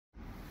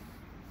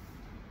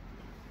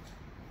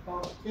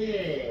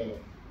Okay.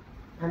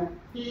 And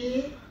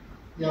here,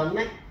 your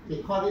neck,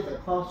 we call it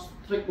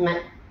straight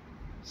neck.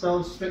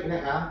 So straight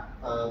neck got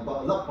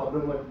a lot of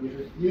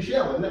problem usually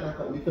our neck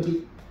got a little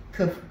bit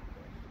curved.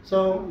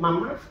 So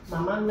mama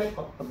neck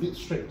got a bit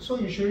straight. So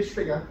usually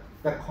straight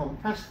that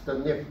compress the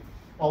nerve.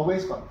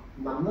 Always got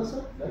numbness.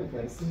 Then you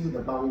can see the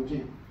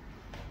bulging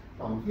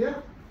from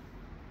here,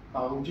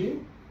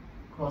 bulging,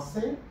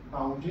 crossing,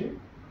 bulging,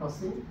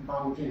 crossing,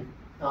 bulging.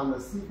 On the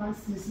C5,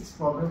 C6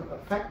 problem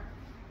affect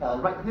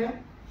right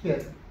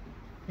here,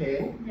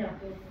 pain,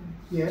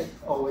 here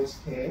always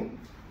pain,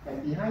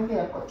 and behind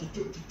here got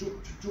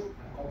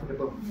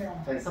uncomfortable.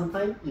 And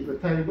sometimes if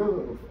it's terrible,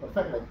 it will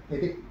affect like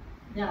headache,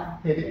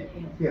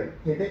 here,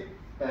 headache,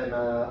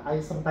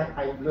 and sometimes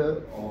eye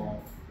blur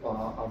or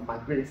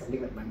migraine,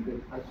 something like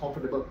migraine,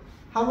 uncomfortable.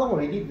 How long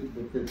already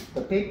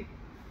the pain?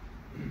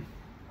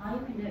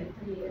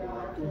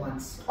 2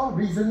 months. Oh,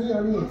 recently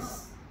only.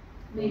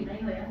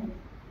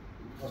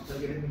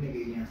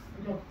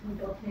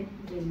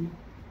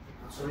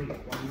 Sorry,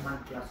 1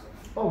 month plus.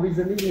 Oh,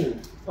 recently.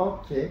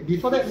 Okay.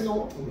 Before that,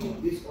 no.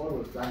 This all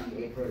was done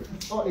in April.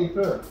 Oh,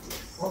 April.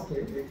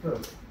 Okay, April.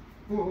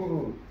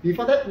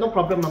 Before that, no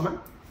problem,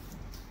 Mama.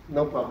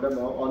 No problem.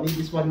 No. Only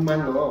this 1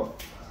 month. No.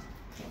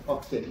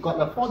 Okay. Got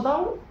a fall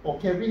down or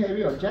carry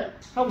heavy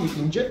object? How you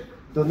injured?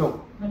 Don't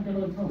know.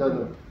 Don't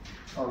know.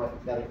 All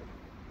right. Got it.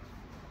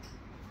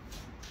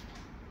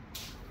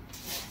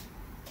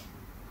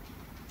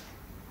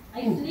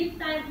 I sleep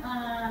time,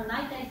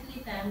 night I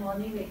sleep time,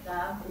 morning wake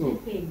up,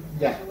 pain.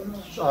 Yeah,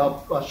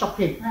 shock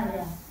pain.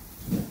 Yeah.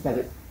 Got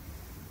it.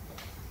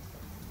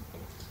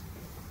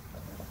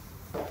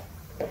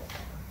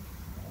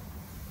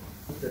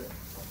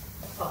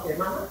 Okay,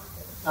 Mama.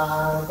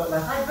 Got a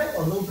high grade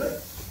or low grade?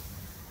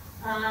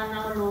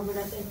 Now low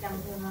blood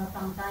pressure,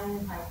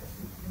 sometimes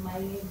my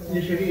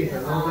Usually it's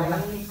a low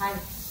blood.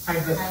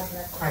 high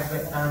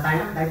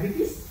blood.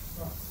 Diabetes?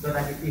 The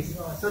diabetes.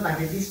 So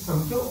diabetes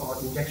control or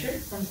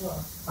injection? Control.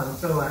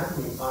 Control,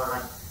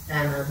 alright.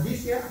 And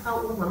this year, how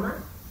old, Mama?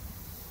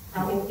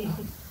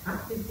 56.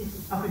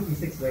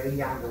 56, very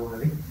young, don't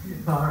worry.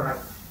 Alright.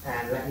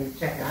 And let me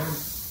check.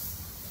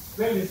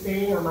 Where you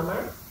staying,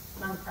 Mama?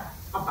 Bangsa.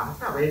 Oh,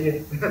 Bangsa, very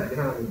good.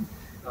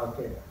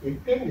 Okay.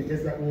 If pain, you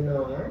just let me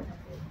know.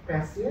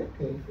 Press here,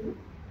 painful.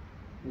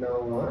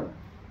 No.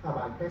 How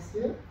about press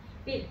here?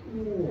 Pain.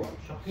 Ooh,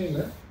 shock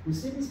pain. You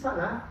see this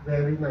part?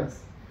 Very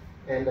nice.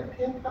 And the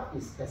pain part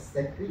is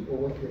exactly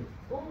over here.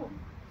 Oh.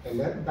 And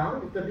then down a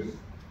little bit,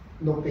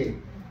 no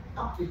pain.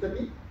 Up a little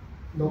bit,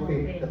 no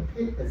pain. The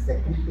pain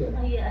exactly here.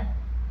 Oh, yeah.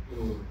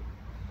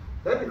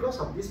 Then because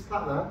of this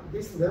part,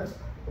 this nerve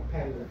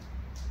open.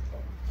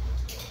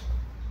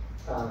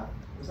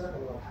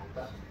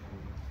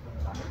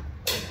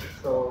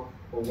 So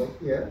over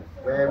here,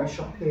 very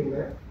sharp pain.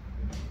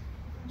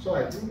 So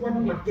I do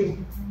one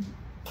marking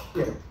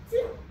here.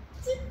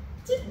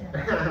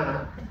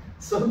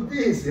 So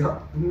this is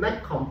your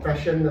neck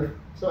compression nerve.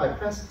 So I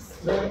press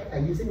where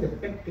I'm using the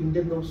back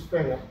finger nose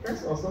strength.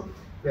 That's also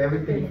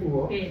very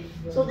painful.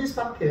 So this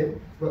part pain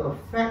will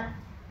affect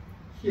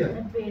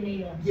here.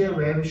 Here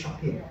very sharp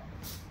pain.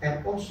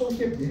 And also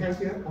here behind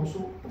here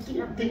also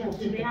poking.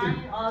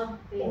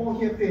 All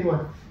here pain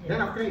one.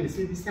 Then after you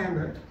see this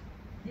hand.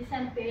 This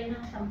hand pain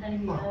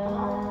sometimes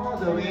all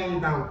the way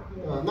down,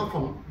 not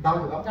from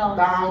down to up,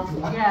 down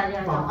to up,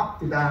 from up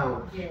to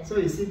down. So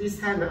you see this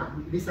hand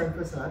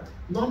first.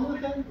 Normal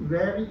hand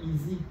very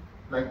easy,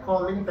 like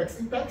calling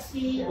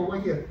taxi over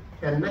here,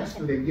 and next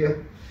to the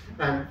ear,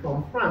 and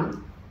from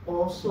front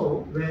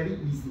also very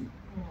easy.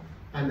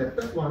 And the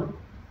third one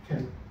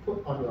can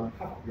put on your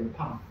top of your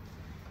palm,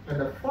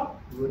 and the fourth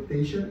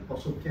rotation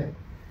also can,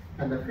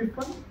 and the fifth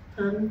one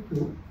turn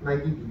to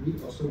 90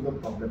 degrees also no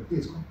problem.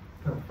 This is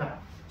perfect.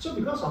 So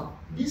because of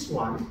this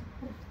one,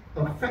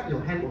 affect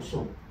your hand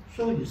also.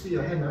 So you see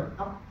your hand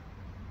up,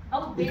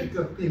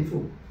 difficult,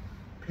 painful.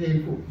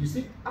 You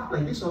see up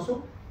like this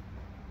also,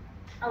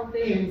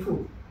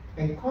 painful.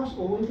 And cause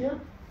over here,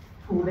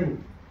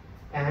 pulling.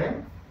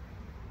 And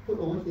put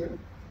over here,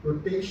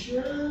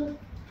 rotation,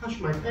 touch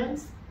my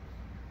hands.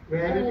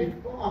 Very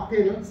big,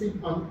 pain, see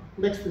on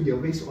next to your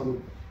waist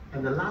only.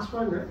 And the last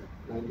one,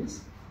 like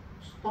this,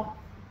 stop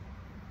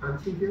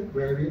until here,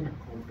 very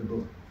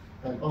uncomfortable.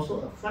 And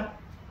also affect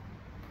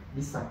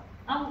this side.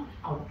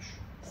 Ouch.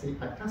 See,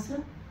 I press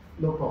here,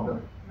 no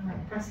problem. I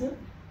press here,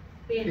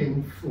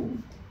 painful.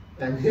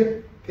 And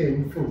here,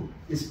 painful.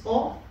 It's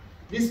all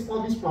this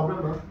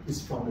problem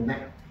is from the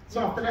neck.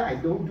 So after that, I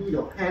don't do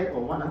your hand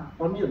or what,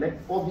 only your neck.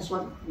 All this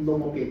one, no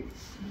more pain.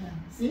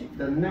 See,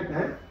 the neck,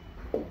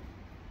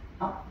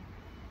 up.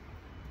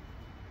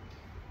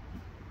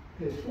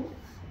 Painful.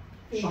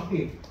 Short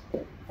pain.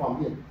 From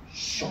here,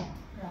 short.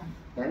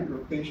 Then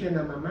rotation,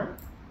 Mama.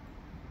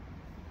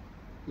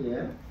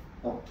 Here,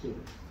 okay.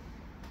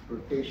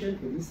 Rotation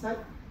to this side.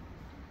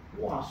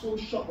 Wow, so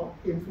short or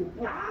painful.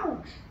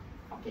 Ouch!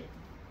 Okay.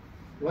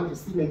 You want to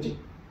see magic?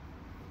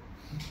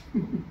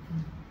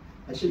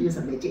 I should use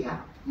some magic,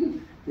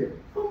 Here.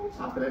 Oh,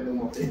 after that, no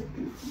more pain.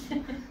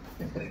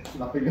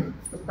 Laughing.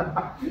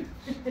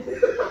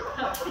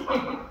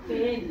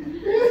 Pain.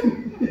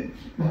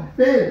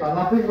 Pain, but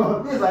laughing.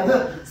 This is like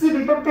that. See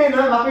people pain,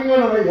 laughing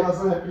one over here.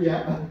 So happy.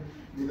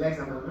 Relax,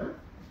 Mama.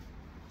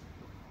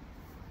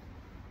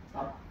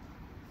 Up.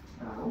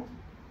 Down.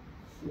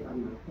 See on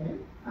my hand.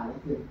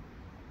 Like here.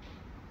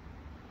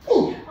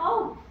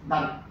 Oh.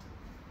 Done.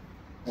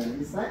 And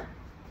this side.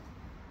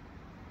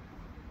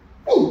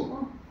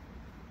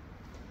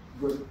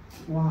 Good.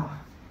 Wow.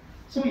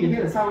 So you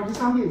hear the sound. This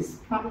sound here is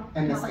up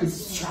and the side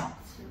is sharp.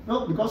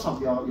 No, because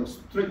of your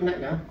straight neck,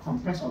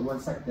 compressed on one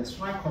side. That's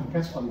why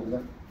compressed on the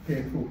left.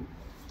 Painful.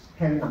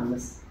 Hand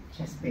numbness,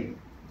 chest pain,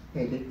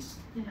 headaches.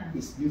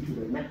 Is due to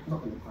the neck,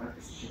 not in the correct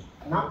position.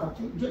 Now,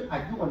 okay, good. I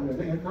do on the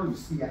leg. Now you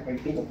see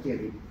everything okay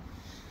already.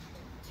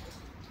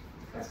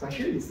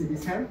 Especially you see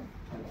this hand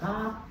can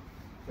up,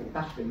 can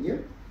touch the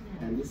ear,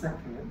 and this side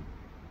can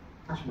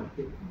touch my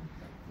hip.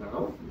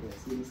 Now you can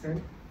see this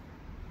hand.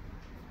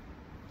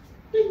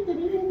 Ding ding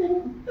ding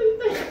ding ding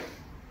ding.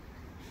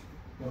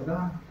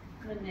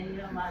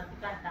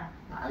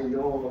 I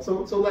know.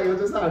 So like you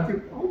just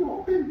until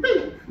oh pain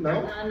pain.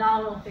 Now.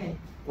 No pain.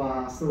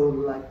 Wow,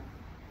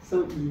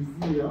 so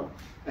easy,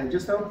 and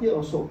just down here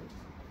also.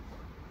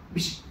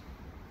 Bish.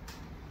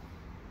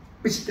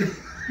 Bish.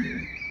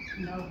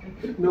 No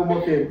pain. No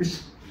more pain.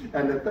 Bish.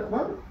 And the third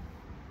one,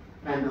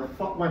 and the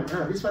fourth one.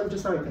 This one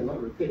just now you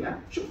cannot rotate.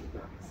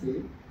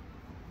 See.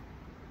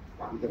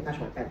 Wow, you can touch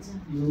my pants.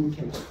 You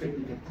can rotate.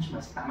 You can touch my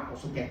stomach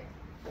also. Can.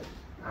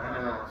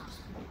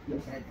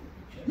 Yes.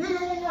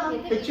 Yeah.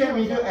 Picture,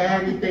 video,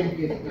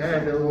 everything.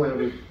 Don't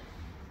worry.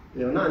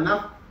 You're not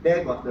enough.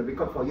 There got the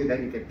record for you,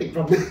 then you can take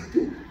from there.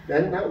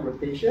 Then now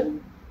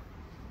rotation.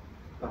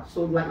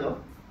 So like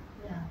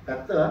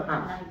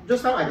better.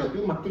 Just now I got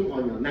do marking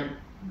on your neck.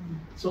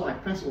 So I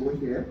press over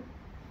here.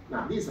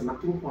 Now this is a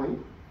marking point.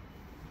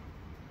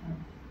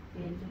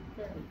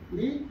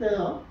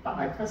 Little, but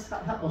I press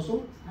hard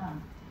also.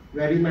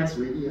 Very nice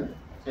already.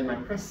 And I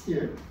press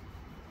here.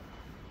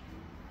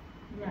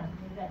 Yeah,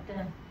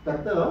 better.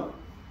 Better.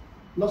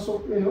 Not so,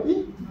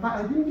 but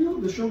I didn't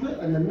do the shoulder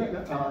and the neck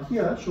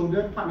here,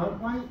 shoulder part,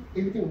 why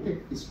everything okay?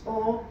 It's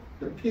all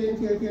the pain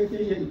here,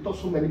 it got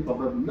so many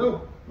problems.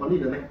 No, only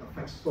the neck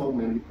affects so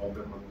many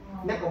problems.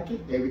 Neck okay,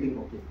 everything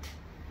okay.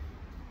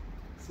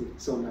 See,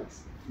 so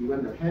nice.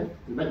 Even the hand,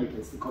 the neck you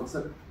can see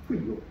concert.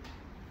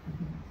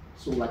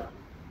 So like,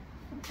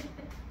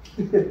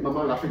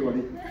 Mama laughing on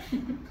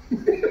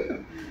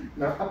it.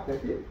 Now up the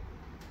head.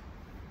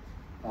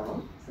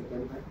 Down,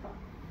 second time up.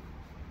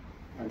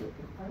 And the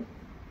third time.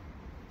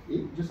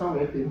 Just now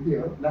very pain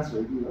here, last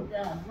already.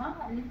 Yeah,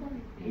 a little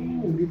bit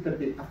pain. Little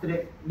bit. After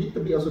that,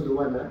 little bit also the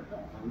one.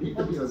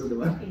 Little bit also the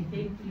one. Okay,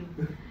 thank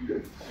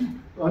you.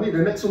 Only the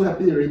next so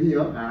happy already.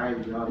 Now I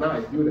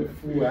do the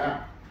full.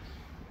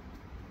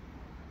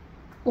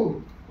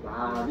 Oh,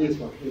 wow, this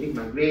was hitting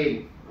my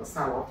brain. The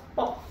sound of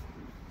pop.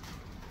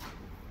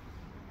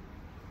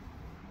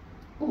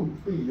 Oh,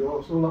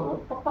 so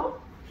loud. Pop,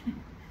 pop.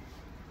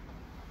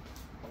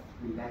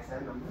 Relax,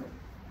 Mama.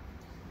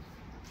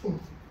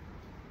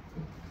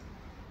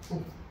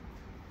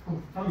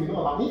 How you know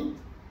about me?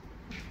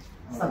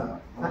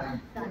 Son.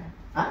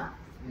 Huh?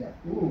 Yeah.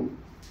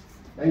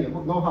 Then you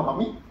know how about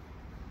me?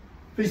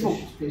 Facebook.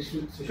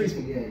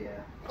 Facebook.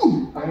 Yeah.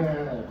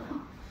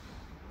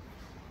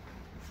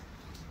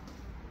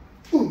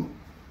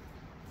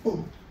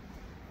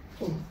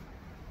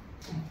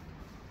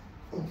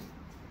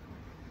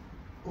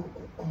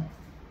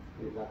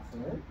 Relax,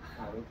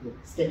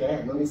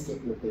 Skate, no need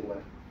skate nothing,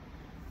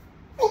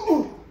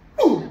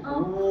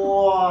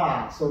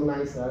 Wow, so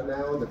nice.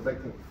 Now the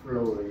blood can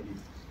flow already.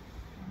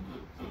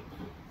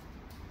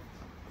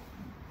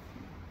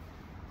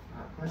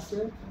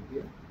 Question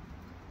here.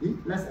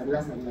 Less and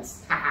less and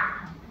less.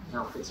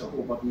 Now fix your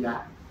whole body.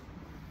 Done.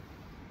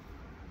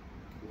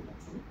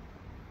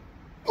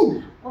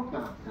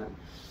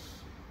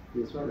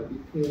 This one a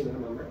bit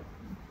pain, Mama.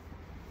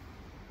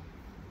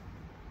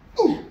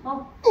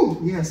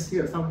 Yes,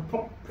 here some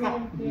pop.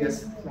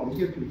 Yes, from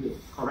here to here.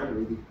 Correct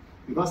already.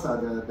 Because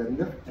the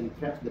nerve and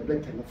the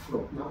blood cannot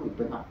flow. Now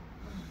open up.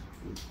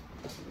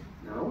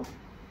 Now,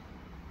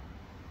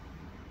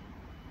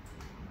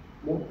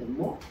 more and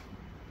more.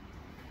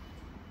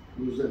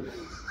 Loosen.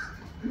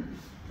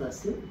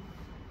 Press it.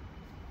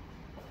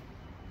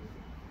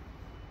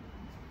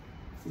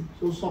 See,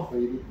 so soft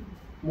already.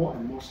 More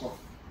and more soft.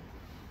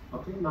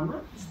 Okay,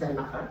 Mama, stand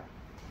up.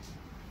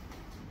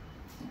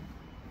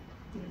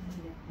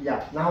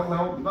 Yeah,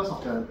 now because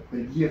of the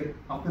gear,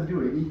 after you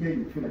already here,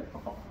 you feel like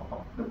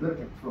the blood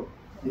can flow.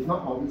 It's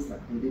not always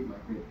like headache,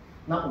 migraine.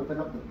 Now open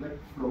up the blood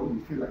flow,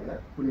 you feel like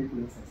that pulling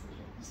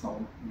sensation. It's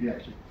normal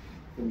reaction.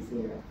 Can you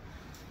say that?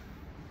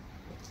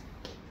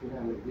 So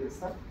now like this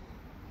side.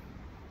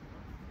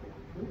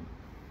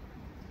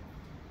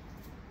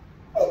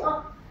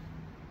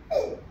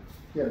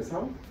 Hear the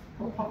sound?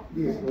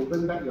 This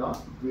open back your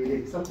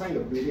breathing. Sometimes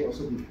your breathing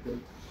also difficult.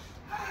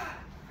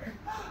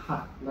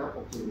 Now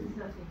okay.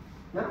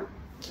 Now,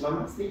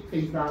 Mama, sleep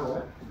face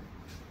down.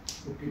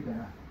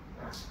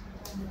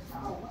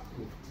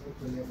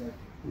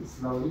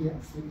 Slowly,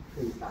 yeah, sleep,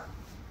 please stop.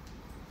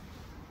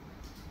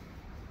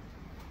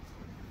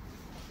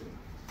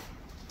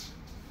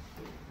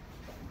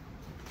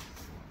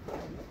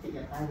 Take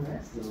your time,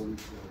 right? Slowly,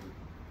 slowly.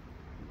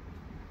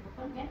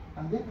 Okay.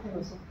 Yeah, hand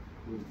also.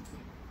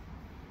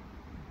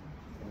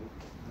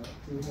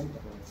 Two hands on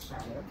the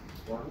side,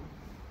 yeah? One,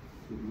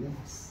 two,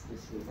 yes,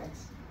 just relax.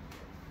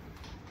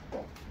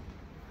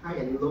 High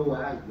and low,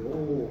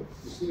 yo.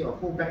 You see your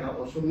whole back are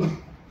also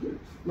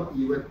not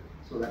even.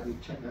 So let me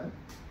check.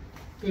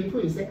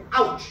 Painful, you say,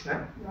 ouch. Huh?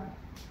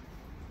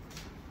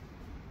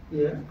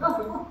 Yeah.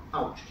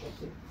 Ouch.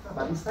 Okay. How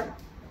about this side?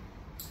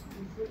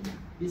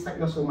 This side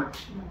not so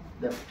much.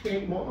 The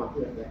pain more on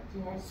here. Yeah.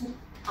 Yes.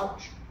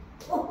 Ouch.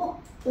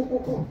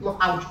 Not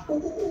ouch.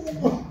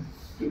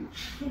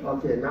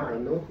 Okay, now I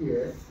know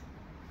here.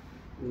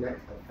 Neck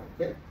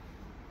affected.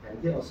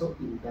 And here also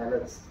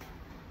imbalance.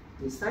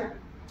 This side,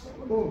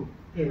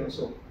 pain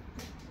also.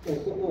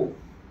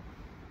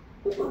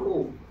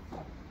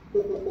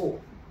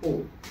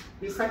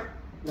 This side,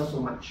 not so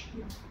much.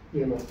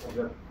 Here no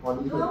problem.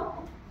 Only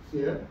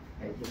here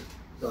and here.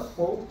 The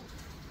whole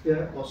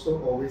here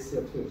also always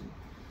here pain.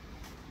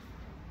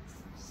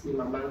 See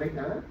my leg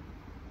now?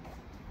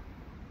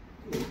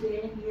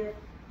 Pain here.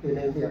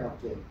 Pain here,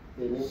 okay.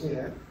 Pain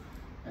here.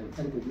 And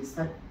turn to this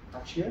side,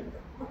 touch here.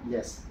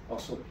 Yes,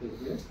 also pain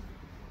here.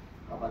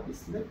 How about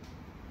this leg?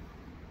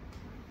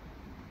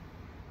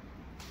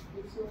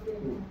 It's okay.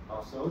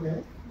 Also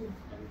there.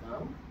 And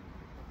down.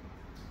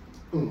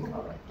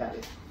 Alright, got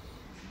it.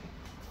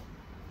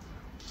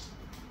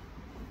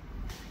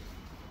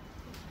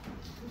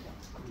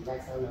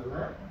 Relax on the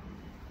mat.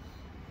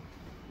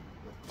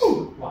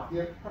 Walk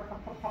here.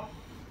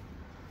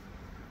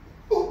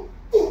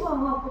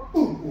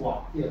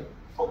 Walk here.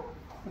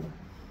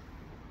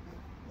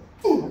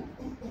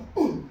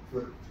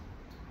 Good.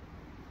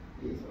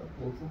 These are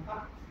painful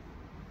part.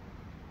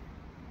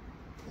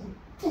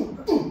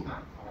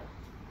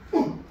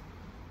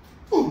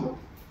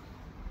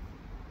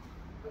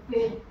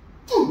 Pain.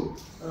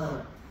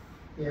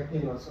 Here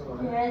pain also.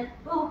 Yes.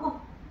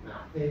 Now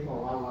pain for a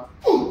while.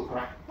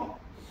 Correct.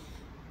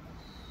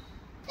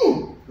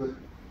 Good.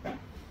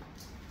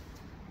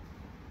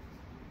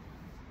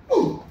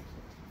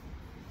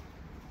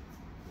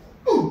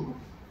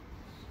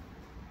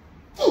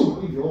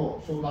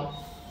 Yo, so loud.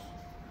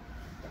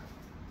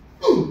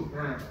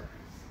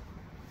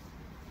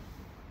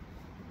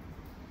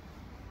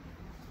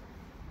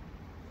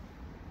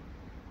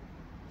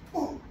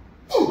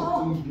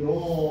 Yo,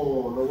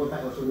 lower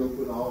back also no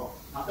good all.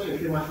 After you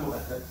feel much more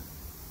better.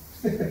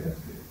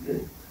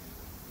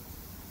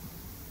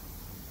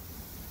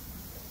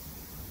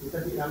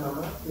 Little bit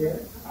mama. Here.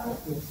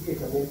 Here is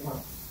the main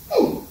point.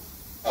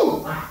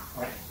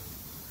 Right.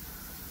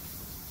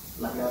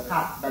 Like your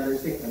top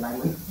balancing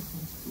alignment.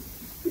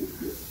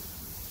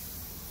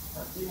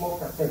 See more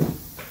pattern.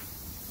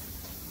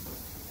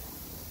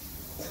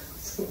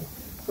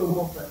 So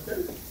more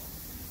pattern.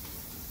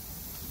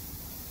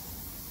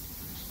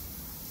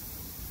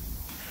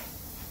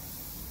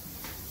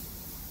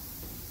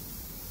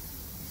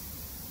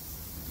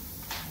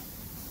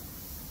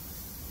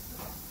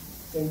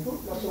 Painful,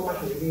 not so much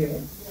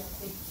here.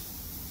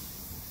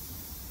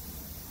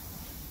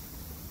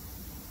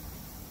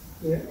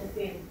 Here.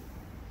 Pain.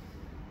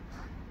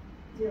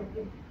 Here.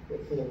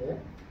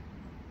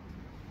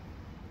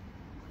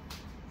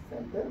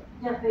 Center.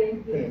 Yeah,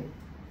 pain. Pain.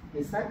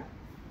 This side.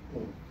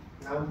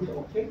 Now here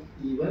okay,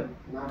 even.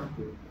 Now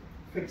to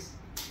fix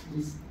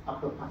this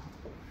upper part.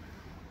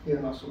 Here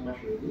not so much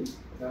really.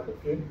 Now the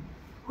pain.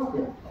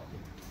 Here.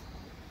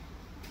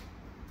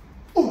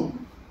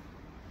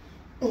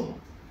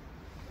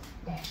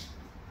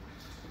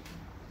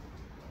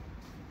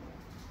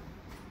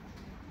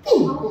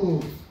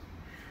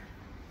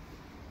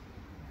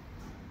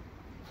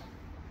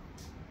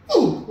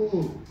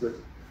 Good.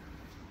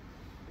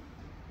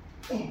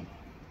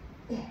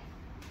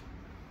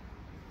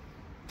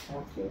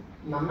 Okay.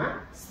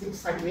 Mama, sleep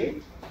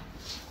sideways.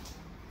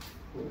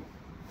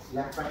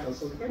 Left right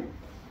also can.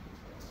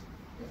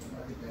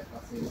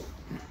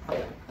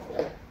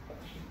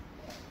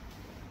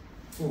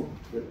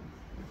 Good.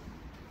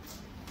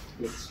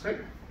 Leg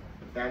straight.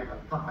 Bend on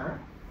top, huh?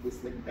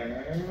 This leg bend.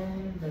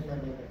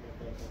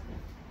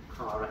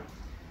 Correct.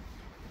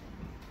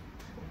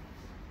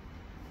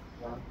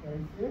 One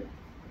hand here.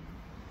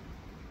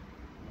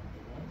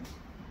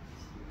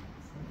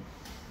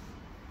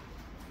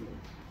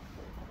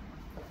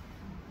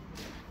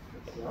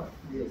 So,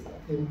 this is the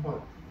pain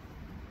point.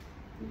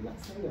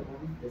 Relaxing your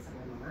body. This is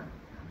mama.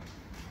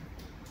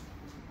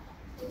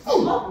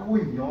 Oh,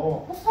 yo.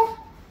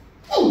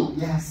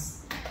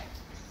 Yes.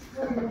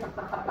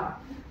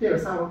 Here,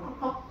 sound.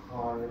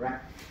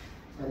 Correct.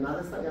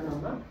 Another side,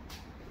 mama.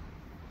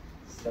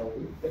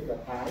 Slowly, take your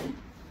time.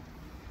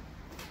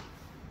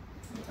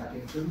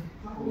 Starting soon.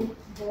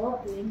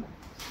 Có tuyến.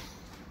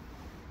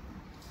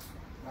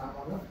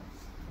 Có đó.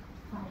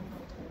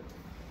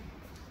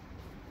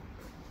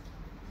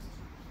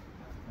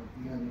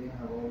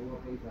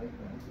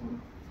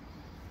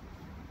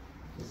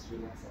 Just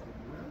relax on the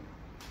mat.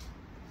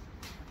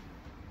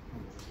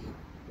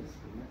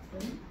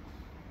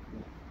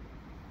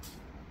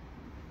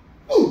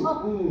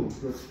 Good.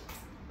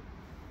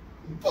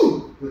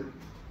 Good.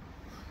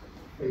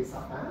 Face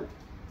up, huh?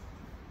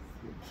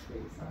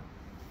 Face up.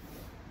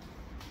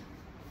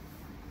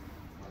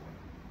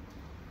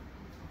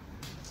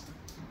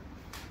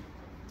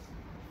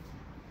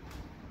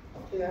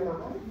 Okay,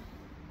 Mama.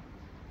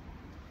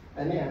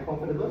 Any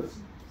uncomfortable?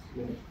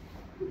 Yeah.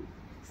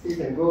 Still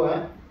can go,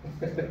 huh?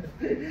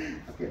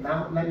 Okay,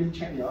 now let me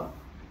check your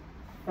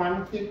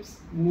front hips,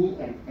 knee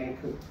and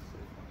ankle.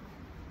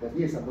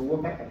 This is a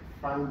lower back and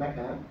front back,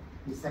 huh?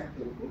 This side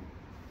painful?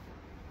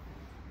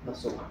 Not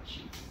so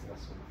much. Not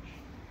so much.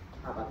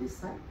 How about this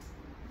side?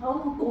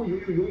 Oh, you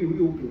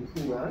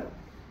painful, huh?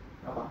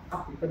 How about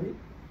up a little bit?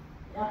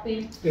 Yeah,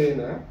 pain. Pain,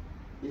 huh?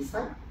 This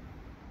side?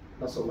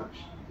 Not so much.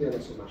 Here,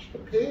 not so much. The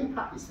pain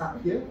part is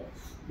up here.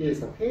 Here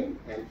is a pain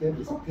and here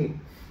is a pain.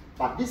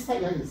 But this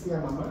side, you see,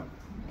 Mama?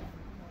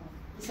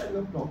 This side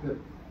no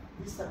problem.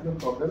 This side no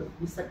problem.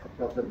 This side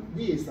no problem.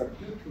 This is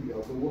due to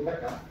your lower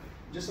back.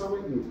 Just now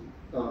when you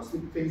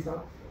sleep face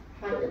up,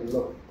 high and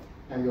low.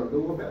 And your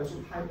lower back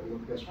also high and low.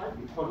 That's why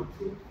we call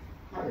it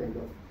high and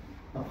low.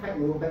 High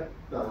and lower back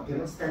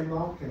cannot stand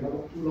long, cannot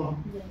walk too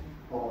long.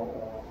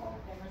 Or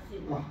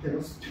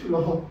cannot sit too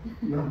long.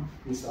 No,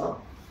 it's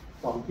up.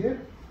 From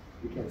here,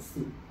 you can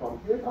sit. From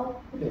here down,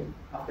 okay.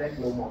 After that,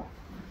 no more.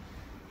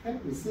 Okay,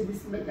 you see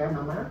this leg,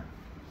 Mama?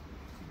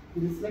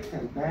 This leg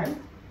can bend.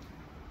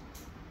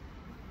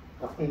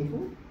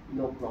 Painful?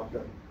 No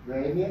problem.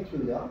 Very near to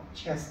your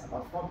chest,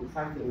 about 4 to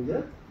 5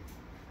 fingers.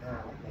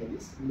 Like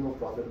this, no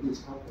problem. This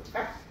is called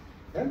perfect.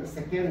 Then the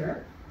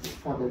second,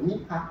 for the knee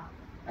part,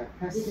 I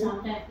press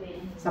here.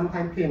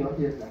 Sometimes pain over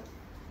here. Like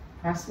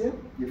press here,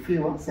 you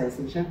feel what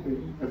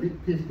sensation? A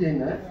bit pain,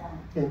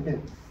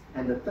 pain.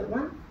 And the third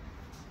one,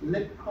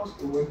 leg cross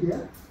over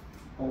here,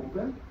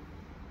 open.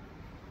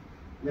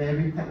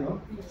 Very tight,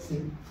 no?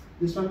 See,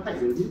 this one tight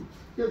already.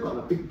 Here got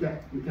a big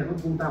gap. You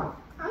cannot go down.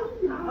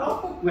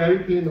 Very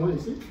pain, no? You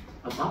see,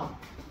 about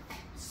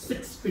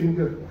 6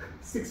 fingers.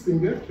 6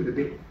 fingers to the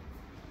bed.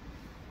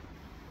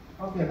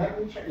 Okay,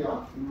 let me check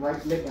your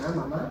right leg,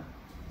 Mama.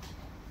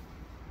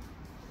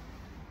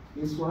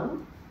 This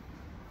one.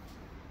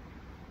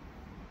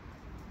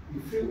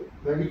 You feel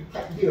very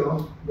tight here,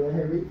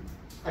 very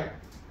tight.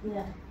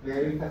 Yeah.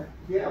 Very tight.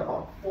 Here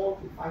about 4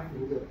 to 5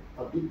 fingers.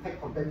 A bit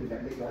tight compared to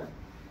that leg, right?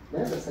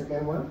 Then the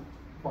second one,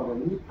 for the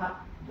knee part,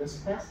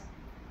 just press.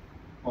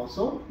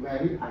 Also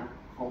very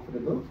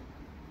uncomfortable.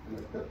 And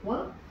the third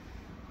one,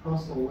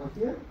 cross over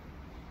here.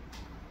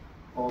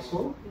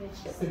 Also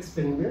 6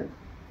 fingers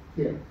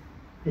here,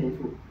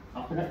 painful.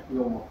 After that,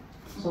 no more.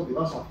 So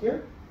because of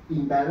here,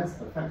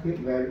 imbalance affect here,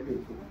 very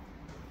painful.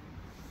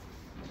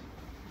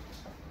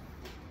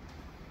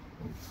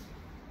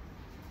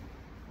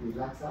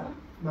 Relax,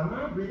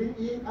 Mama, breathing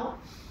in, out,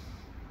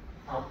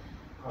 out.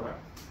 Alright.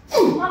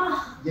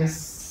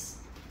 Yes.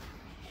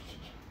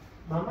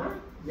 Mama,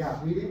 yeah,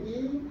 breathing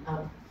in,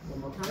 out.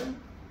 One more time.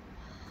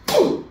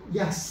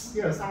 Yes,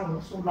 here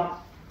sound so loud.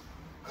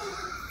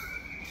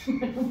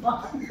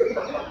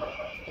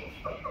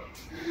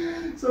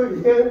 So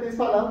you hear this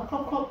part,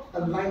 pop, pop,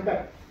 align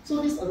back.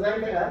 So this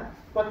align back,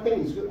 one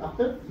thing is good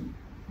after,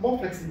 more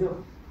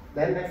flexible.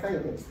 Then next time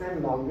you can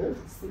stand longer,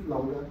 sleep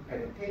longer,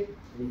 and the pain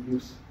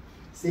reduce.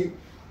 See,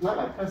 now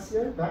I press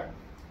here, back.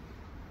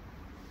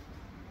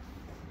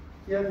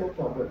 Here, no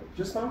problem.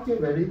 Just now here,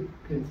 very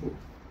painful.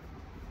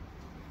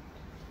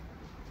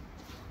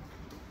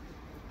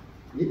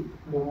 It,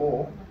 no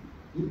more.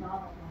 It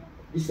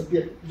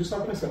disappeared. Just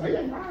now press it.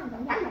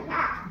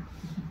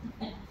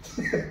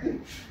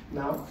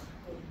 Now,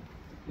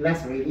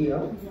 less already,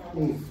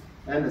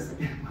 And the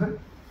second one.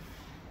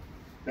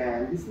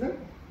 And this leg.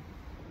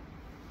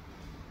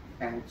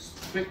 And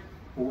straight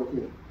over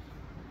here.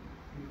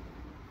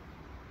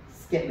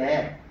 Get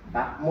there,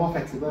 but more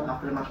flexible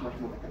after much more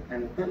better.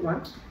 And the third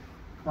one,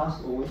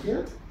 cross over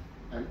here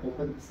and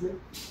open this leg.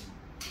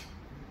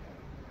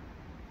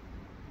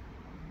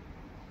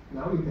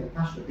 Now you can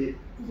touch the bed.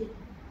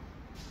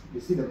 You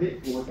see the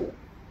bed over here.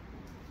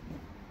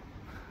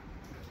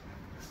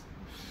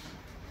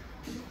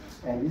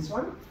 And this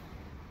one,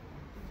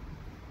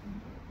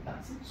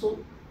 that's it. So,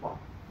 wow.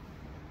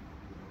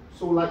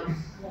 So light.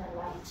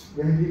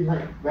 Very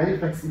light, very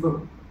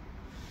flexible.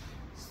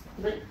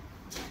 Straight,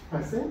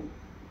 pressing.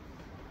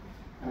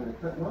 And the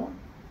third one,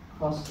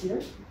 cross here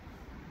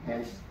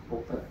and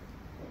open.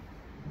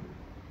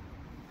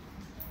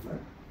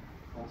 Right?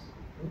 Cross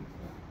open.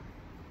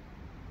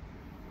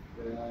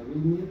 Very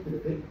near to the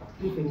bed,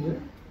 2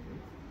 fingers,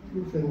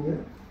 2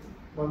 fingers,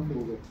 1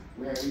 finger.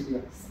 Very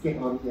near, skate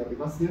on here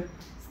because here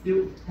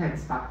still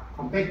tense, but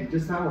compared to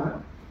just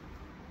now,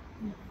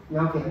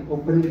 now can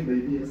open it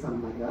maybe or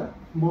something like that,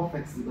 more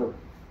flexible.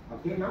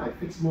 Okay, now I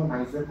fix more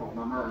nicer for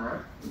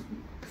Mama.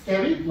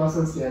 Scary? Not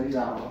so scary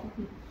now.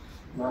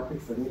 Now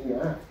fix the knee,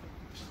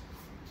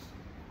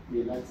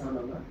 Relax,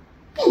 Mama.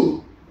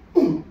 Alright.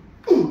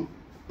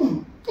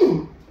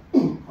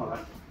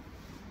 Alright.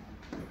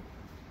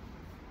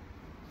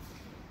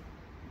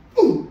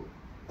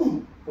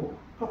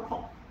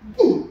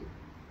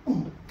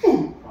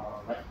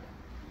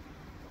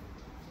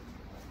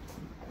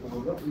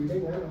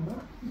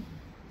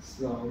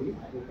 slowly.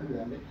 I open the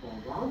leg for a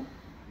while.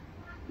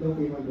 No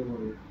pain, don't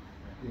worry.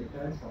 You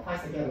turn for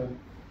 5 seconds.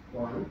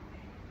 1,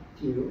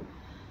 2,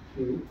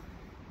 3,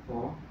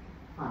 4,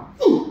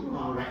 5.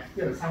 Alright,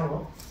 here the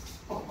sound.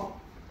 Hop,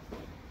 hop.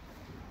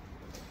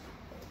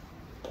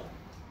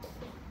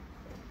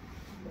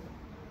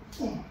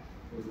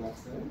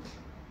 Relax then.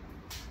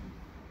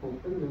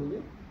 Open the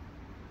lid.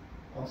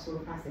 Also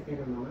 5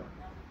 seconds, Mama.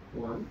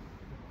 1,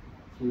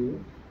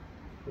 2,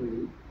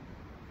 3,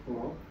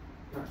 4,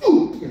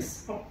 5.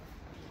 Yes. Hop.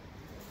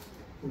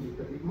 A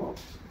little bit more.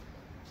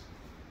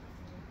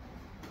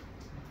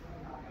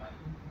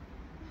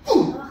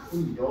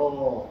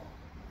 Yo.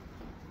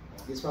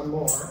 This one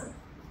more. Huh?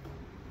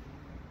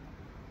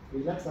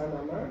 Relax,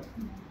 Mama.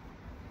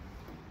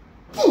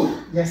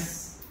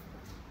 Yes.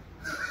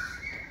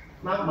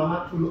 Now,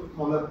 Mama, to look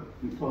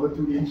taller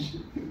 2 inch.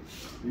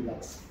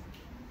 Relax.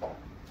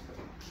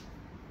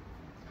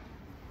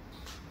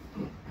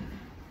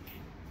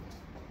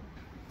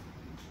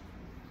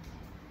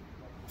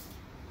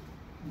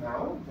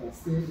 Now, let's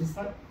see this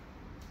side.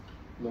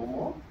 No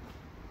more.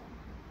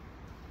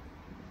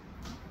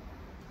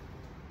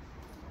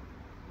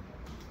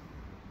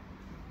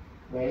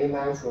 Very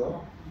nice, huh?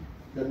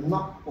 The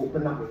knot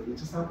open up already.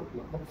 Just now not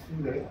feel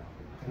very.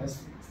 Can I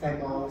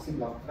stand on, sit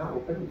down? Now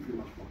open, you feel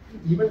much more.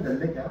 Even the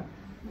leg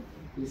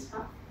is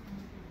up.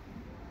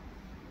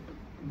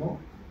 More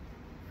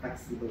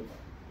flexible.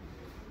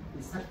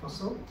 This side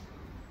also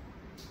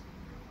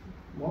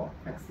more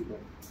flexible.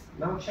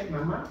 Now check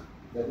Mama,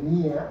 the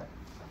knee.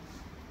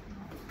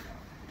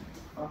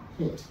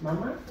 Okay,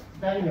 Mama,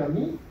 bend your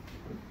knee.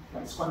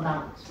 Like squat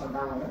down.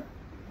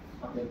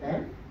 Okay,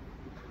 bend.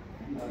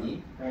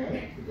 Bend.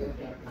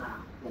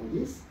 Like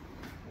this.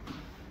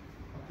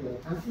 Okay,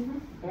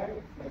 maximum. Bend,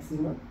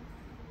 maximum.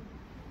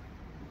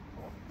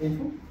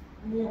 Painful?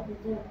 Yeah,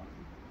 better.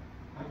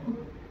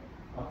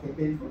 Okay,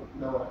 painful?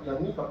 No, your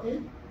knee got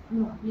pain?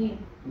 No, knee.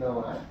 No,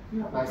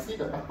 No. I see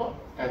the back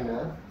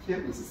and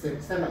here is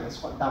the same like a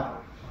squat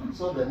down.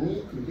 So the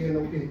knee to here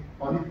no pain,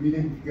 only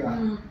breathing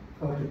bigger.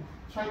 Okay,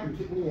 try to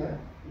keep knee.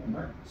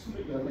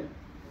 Split your leg.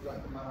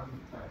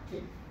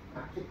 Kick,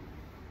 kick.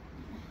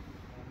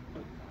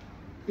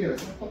 Here,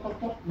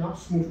 top, now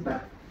smooth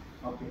back.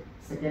 Okay,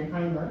 second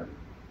time.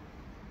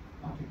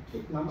 Okay,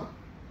 kick, Mama.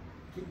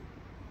 Kick.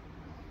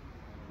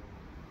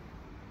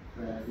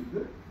 Very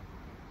good.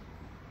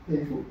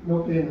 Painful,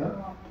 no pain.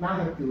 Now I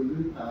have to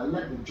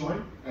let the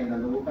joint and the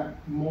lower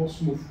back more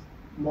smooth,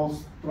 more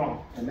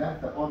strong, and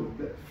let all the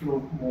blood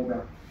flow more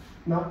well.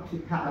 Now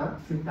kick hard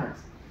 3 times.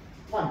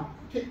 1,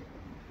 kick.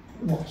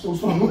 Oh, so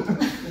strong.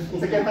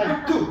 Second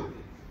time, 2.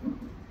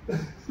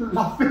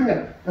 Laughing.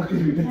 Okay,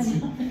 relax.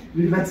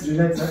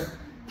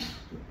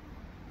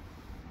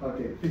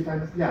 Okay, 3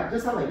 times. Yeah,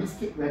 just sound like this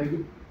kick, very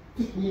good.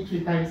 Kick me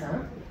 3 times.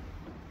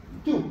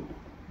 2.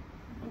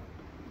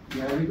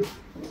 Very good.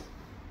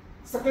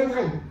 Second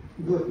time,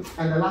 good.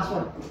 And the last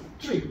one,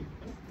 3.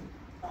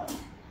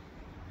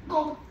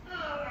 Go.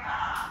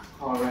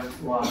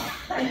 Alright, wow.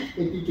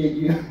 80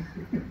 kg.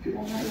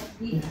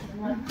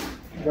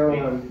 No,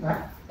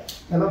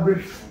 cannot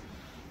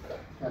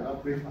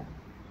breathe.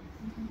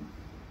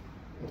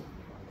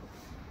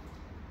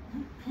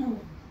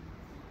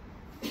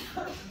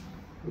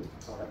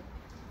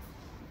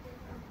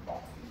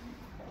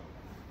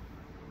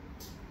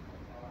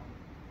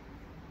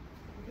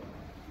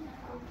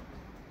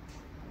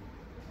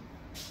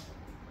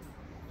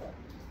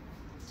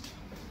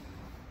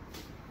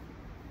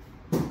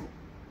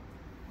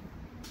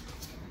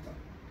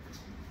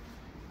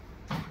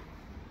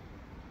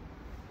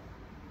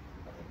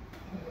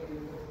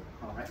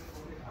 Alright.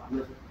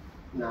 Good.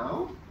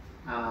 Now,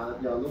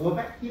 your lower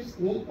back, hips,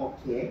 knee,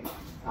 okay.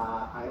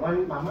 I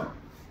want Mama,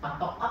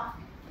 buttock up.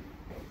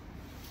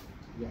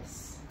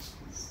 Yes.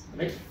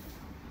 Straight.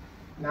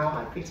 Now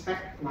I fix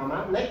back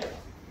Mama, neck,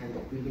 and the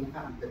breathing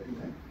up the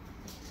breathing.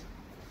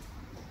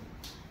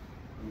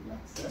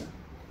 Relax.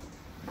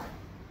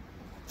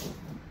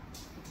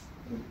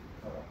 Good.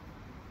 Alright.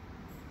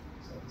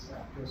 So this way I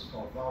close for a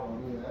while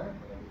only, and then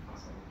we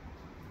pass on.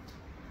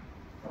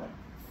 Alright.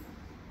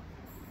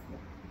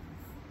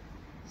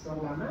 So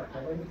Mama, I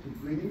want you to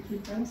breathe in 3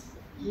 times,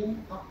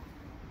 in, up.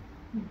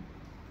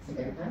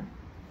 Second time.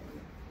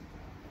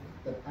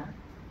 Third time.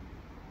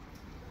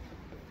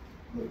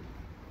 Good.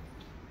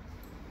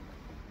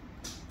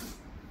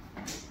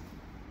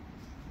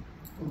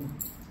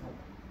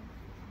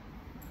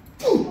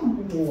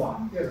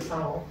 Wow, here's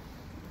how,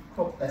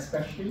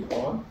 especially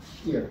on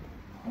here.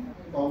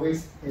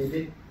 Always hit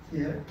it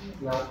here,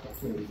 now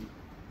okay.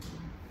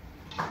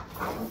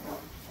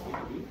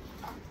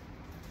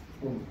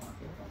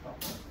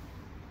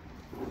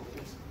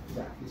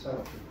 Yeah, this one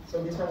okay.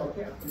 So this one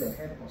okay, after the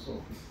hand also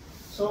okay.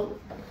 So,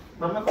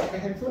 Mama got the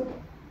handphone?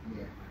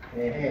 Yeah.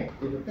 If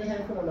you take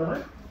handphone on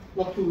Mama,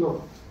 not too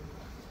low.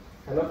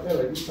 Cannot play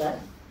like this, right?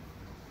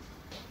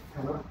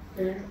 Cannot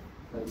play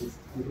like this.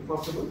 If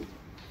possible,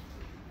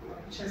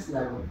 chest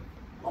level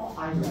or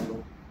eye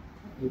level.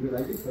 If you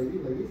like this,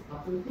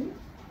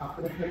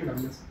 after the hand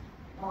numbers.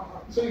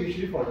 So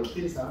usually for the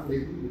case,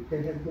 maybe you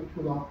can hand put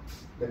too long,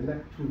 the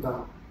neck too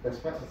down.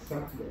 That's why it's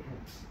not to the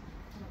hand.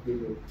 They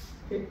will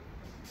take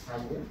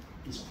higher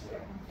is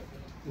correct.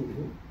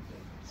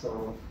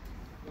 So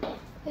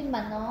佢問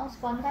我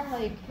spontan 可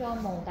以 cure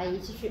毛，第二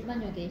次雪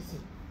蚊要幾時？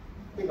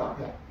呢個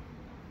係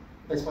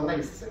你 spontan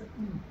嘅時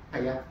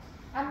係啊，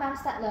啱啱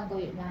start 2個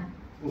月啦。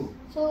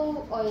So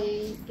我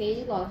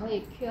幾耐可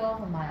以 cure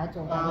同埋我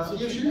做第二次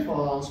雪 usually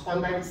for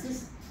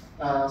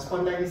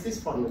spondylosis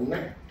from the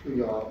neck to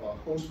your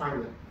whole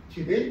spine.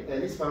 Today, at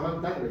least 1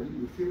 month done already,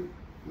 you feel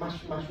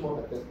much more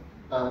better.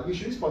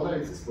 Usually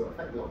spondylosis will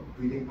affect your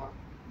breathing part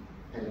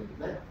and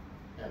the neck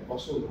and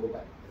also lower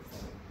back.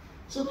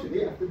 So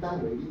today after done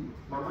already,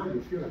 Mama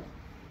you feel like,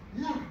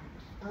 yeah,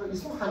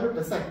 it's not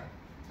 100%,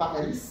 but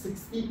at least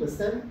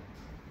 60%,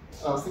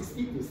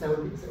 60 to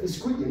 70% is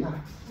good enough.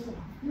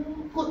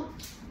 Good,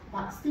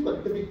 but still a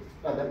little bit.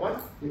 That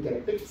one you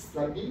can take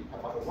slightly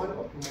about 1 or 2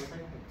 more times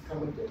and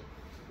come again.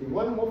 If you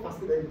want more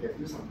faster, then you can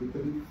do some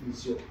little bit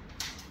physio.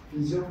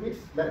 Physio with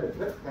let the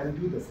blood then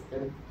do the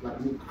second like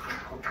me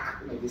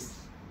like this.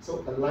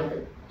 So align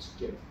the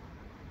oxygen.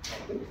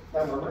 Okay.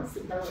 Now Mama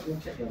sit down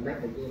and check your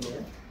neck again.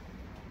 Yeah?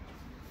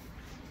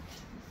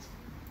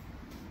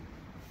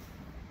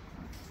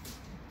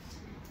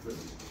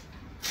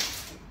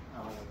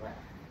 Alright.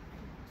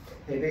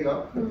 Okay, there you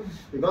go.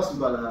 Because you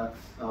got a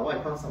what I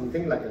call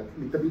something like a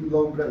little bit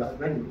low blood. Like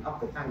when you up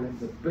the time, then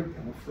the blood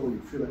cannot flow. You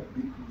feel like a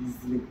bit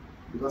dizzy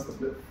because the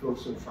blood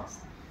flows so fast.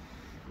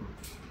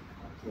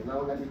 Okay,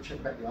 now let me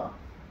check back your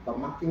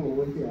marking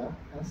over here.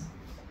 Yes.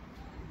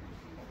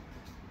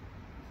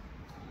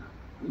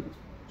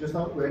 Just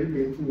now very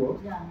painful.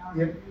 Yeah, now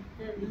yeah.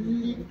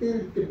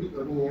 Little bit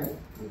only. Yeah.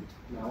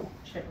 Now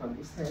check on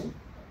this hand.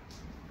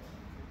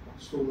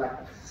 So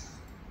light.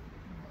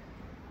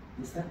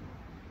 This hand.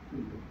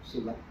 So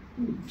light.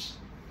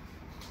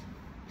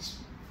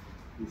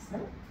 This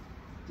hand.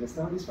 Just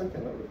now this one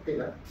cannot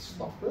rotate.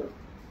 Stop it.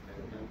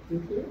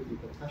 And here you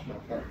can touch my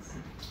hands.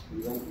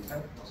 You want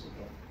behind also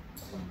can.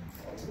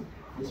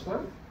 This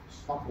one,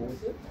 stop over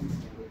here and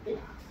rotate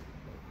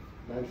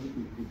 90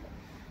 degrees.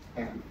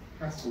 And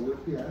pass over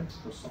here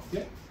to stop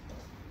here.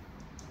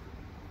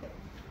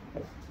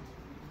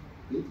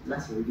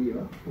 Last already,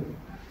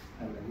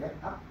 and the neck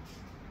up.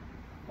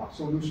 Wow,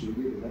 so loose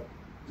already the neck.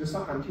 Just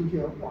not until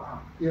here, wow,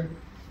 here,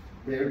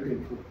 very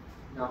painful.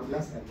 Now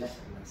less and less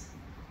and less.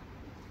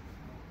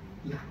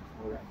 Yeah,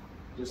 alright.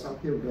 Just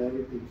up here,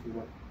 very painful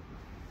one.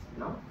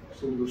 Now,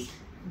 so loose.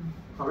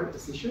 Correct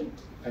position,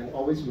 and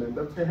always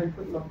remember, hand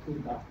foot not too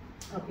down.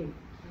 Okay.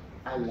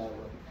 And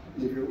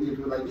if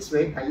you like this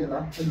very tired,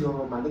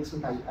 my legs so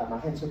tired, my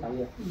hands so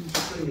tired.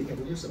 So you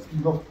can use a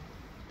pillow,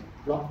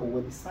 block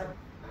over this side.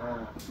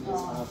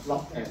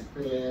 Block and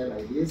play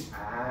like this.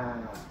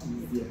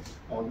 Easier.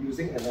 Or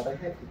using another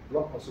hand to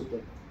block also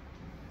good.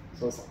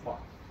 So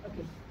support.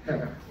 Okay.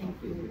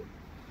 Thank you.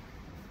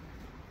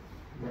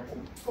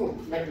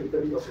 Like to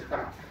tell you also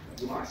come.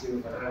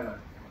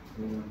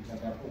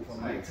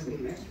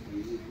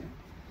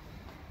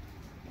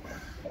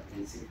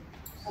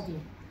 Okay.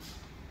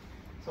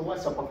 So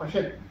what's your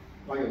profession?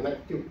 Why you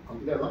like to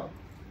computer a lot?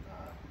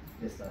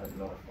 Just a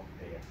lot of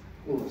computer.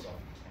 Also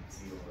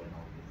MCO and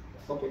all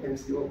this. Okay,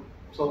 MCO.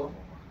 So,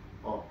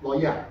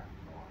 lawyer,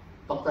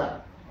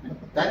 doctor,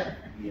 then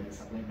Yeah,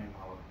 supply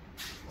manpower.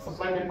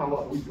 supply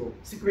manpower,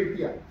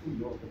 security, the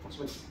first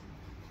one.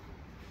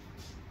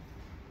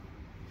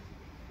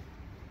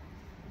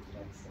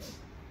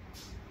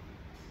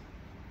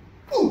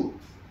 So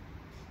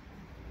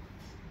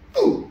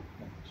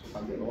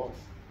target law.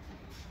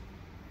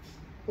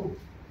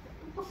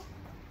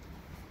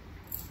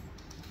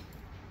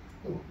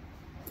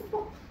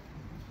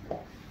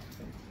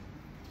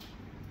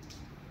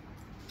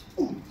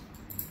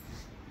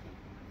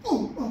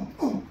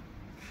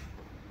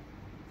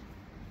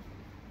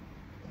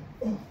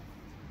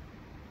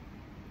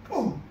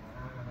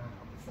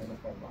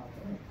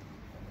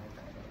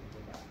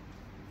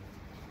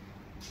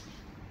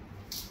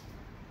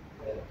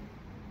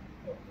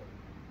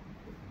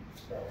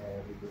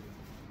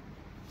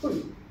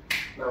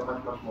 Now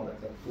much more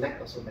better. Neck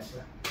also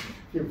better.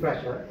 Feel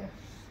fresh, huh? Yeah.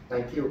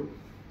 Thank you.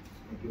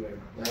 Thank you very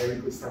much. Very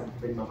good sound.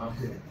 Bring Mama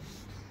here.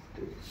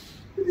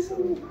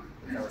 So,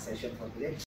 our session for today.